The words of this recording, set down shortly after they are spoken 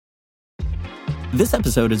This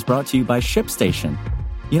episode is brought to you by ShipStation.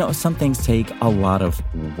 You know, some things take a lot of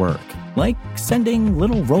work, like sending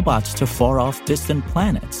little robots to far-off distant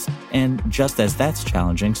planets. And just as that's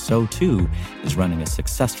challenging, so too is running a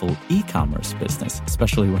successful e-commerce business,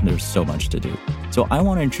 especially when there's so much to do. So I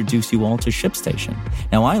want to introduce you all to ShipStation.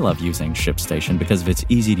 Now, I love using ShipStation because of its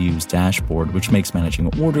easy-to-use dashboard, which makes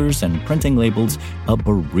managing orders and printing labels a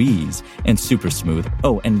breeze and super smooth.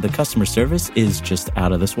 Oh, and the customer service is just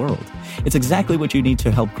out of this world. It's exactly what you need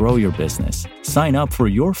to help grow your business. Sign up for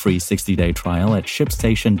your free 60-day trial at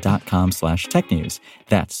shipstation.com/technews.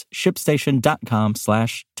 That's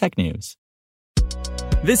shipstation.com/technews.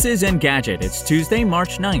 This is Engadget. It's Tuesday,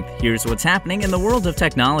 March 9th. Here's what's happening in the world of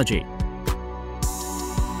technology.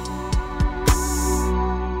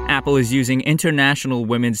 Apple is using International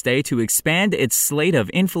Women's Day to expand its slate of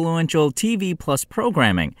influential TV Plus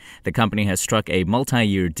programming. The company has struck a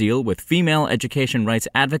multi-year deal with female education rights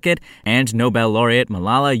advocate and Nobel laureate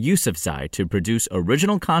Malala Yousafzai to produce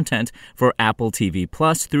original content for Apple TV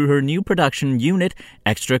Plus through her new production unit,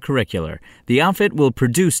 Extracurricular. The outfit will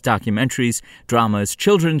produce documentaries, dramas,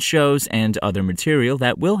 children's shows, and other material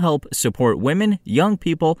that will help support women, young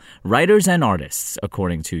people, writers, and artists,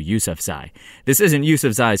 according to Yousafzai. This isn't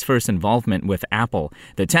Yousafzai's first involvement with Apple.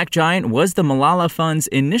 The tech giant was the Malala Fund's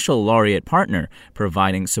initial laureate partner,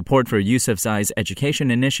 providing support for Yousafzai's education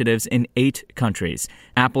initiatives in 8 countries.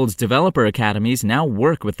 Apple's developer academies now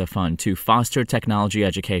work with the fund to foster technology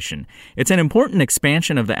education. It's an important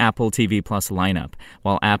expansion of the Apple TV Plus lineup.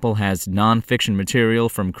 While Apple has non-fiction material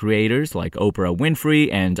from creators like Oprah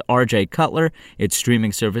Winfrey and R.J. Cutler, its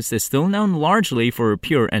streaming service is still known largely for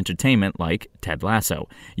pure entertainment like Ted Lasso.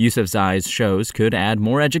 Yousafzai's shows could add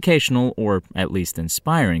more educational or at least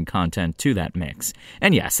inspiring content to that mix.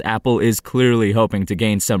 And yes, Apple is clearly hoping to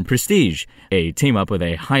gain some prestige. A team-up with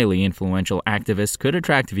a highly influential activist could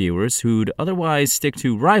attract viewers who'd otherwise stick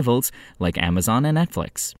to rivals like Amazon and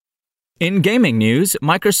Netflix. In gaming news,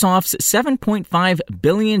 Microsoft's $7.5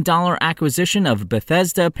 billion acquisition of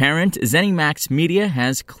Bethesda parent ZeniMax Media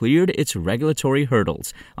has cleared its regulatory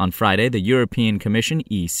hurdles. On Friday, the European Commission,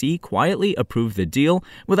 EC, quietly approved the deal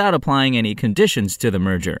without applying any conditions to the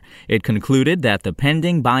merger. It concluded that the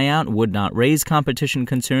pending buyout would not raise competition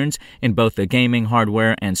concerns in both the gaming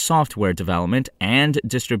hardware and software development and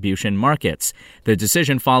distribution markets. The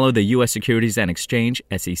decision followed the U.S. Securities and Exchange,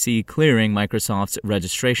 SEC, clearing Microsoft's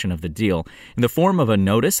registration of the deal in the form of a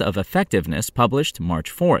notice of effectiveness published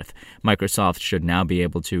March 4th. Microsoft should now be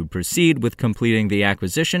able to proceed with completing the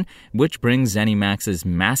acquisition, which brings ZeniMax's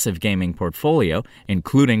massive gaming portfolio,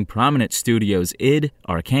 including prominent studios id,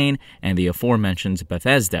 Arcane, and the aforementioned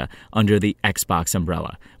Bethesda, under the Xbox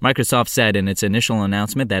umbrella. Microsoft said in its initial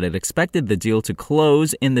announcement that it expected the deal to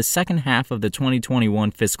close in the second half of the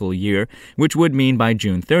 2021 fiscal year, which would mean by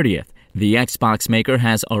June 30th. The Xbox maker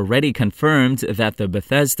has already confirmed that the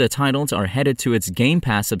Bethesda titles are headed to its Game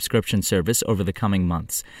Pass subscription service over the coming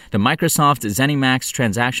months. The Microsoft ZeniMax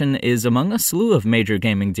transaction is among a slew of major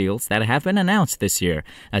gaming deals that have been announced this year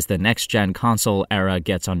as the next-gen console era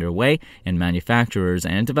gets underway and manufacturers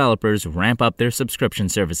and developers ramp up their subscription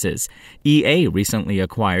services. EA recently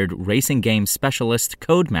acquired racing game specialist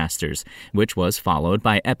Codemasters, which was followed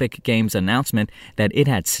by Epic Games' announcement that it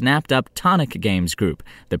had snapped up Tonic Games Group,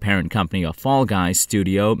 the parent company of Fall Guys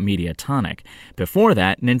studio Mediatonic. Before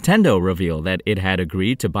that, Nintendo revealed that it had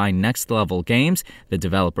agreed to buy Next Level Games, the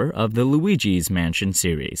developer of the Luigi's Mansion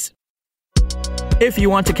series. If you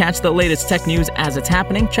want to catch the latest tech news as it's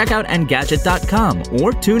happening, check out Engadget.com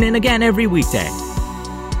or tune in again every weekday.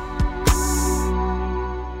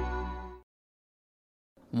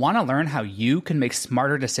 Want to learn how you can make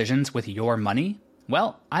smarter decisions with your money?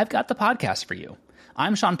 Well, I've got the podcast for you.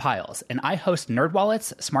 I'm Sean Piles, and I host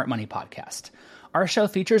NerdWallet's Smart Money Podcast. Our show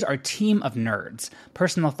features our team of nerds,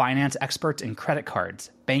 personal finance experts in credit cards,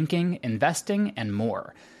 banking, investing, and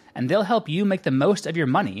more. And they'll help you make the most of your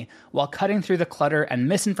money while cutting through the clutter and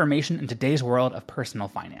misinformation in today's world of personal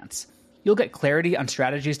finance. You'll get clarity on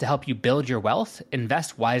strategies to help you build your wealth,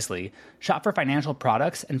 invest wisely, shop for financial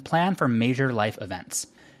products, and plan for major life events.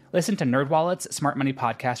 Listen to NerdWallet's Smart Money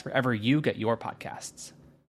Podcast wherever you get your podcasts.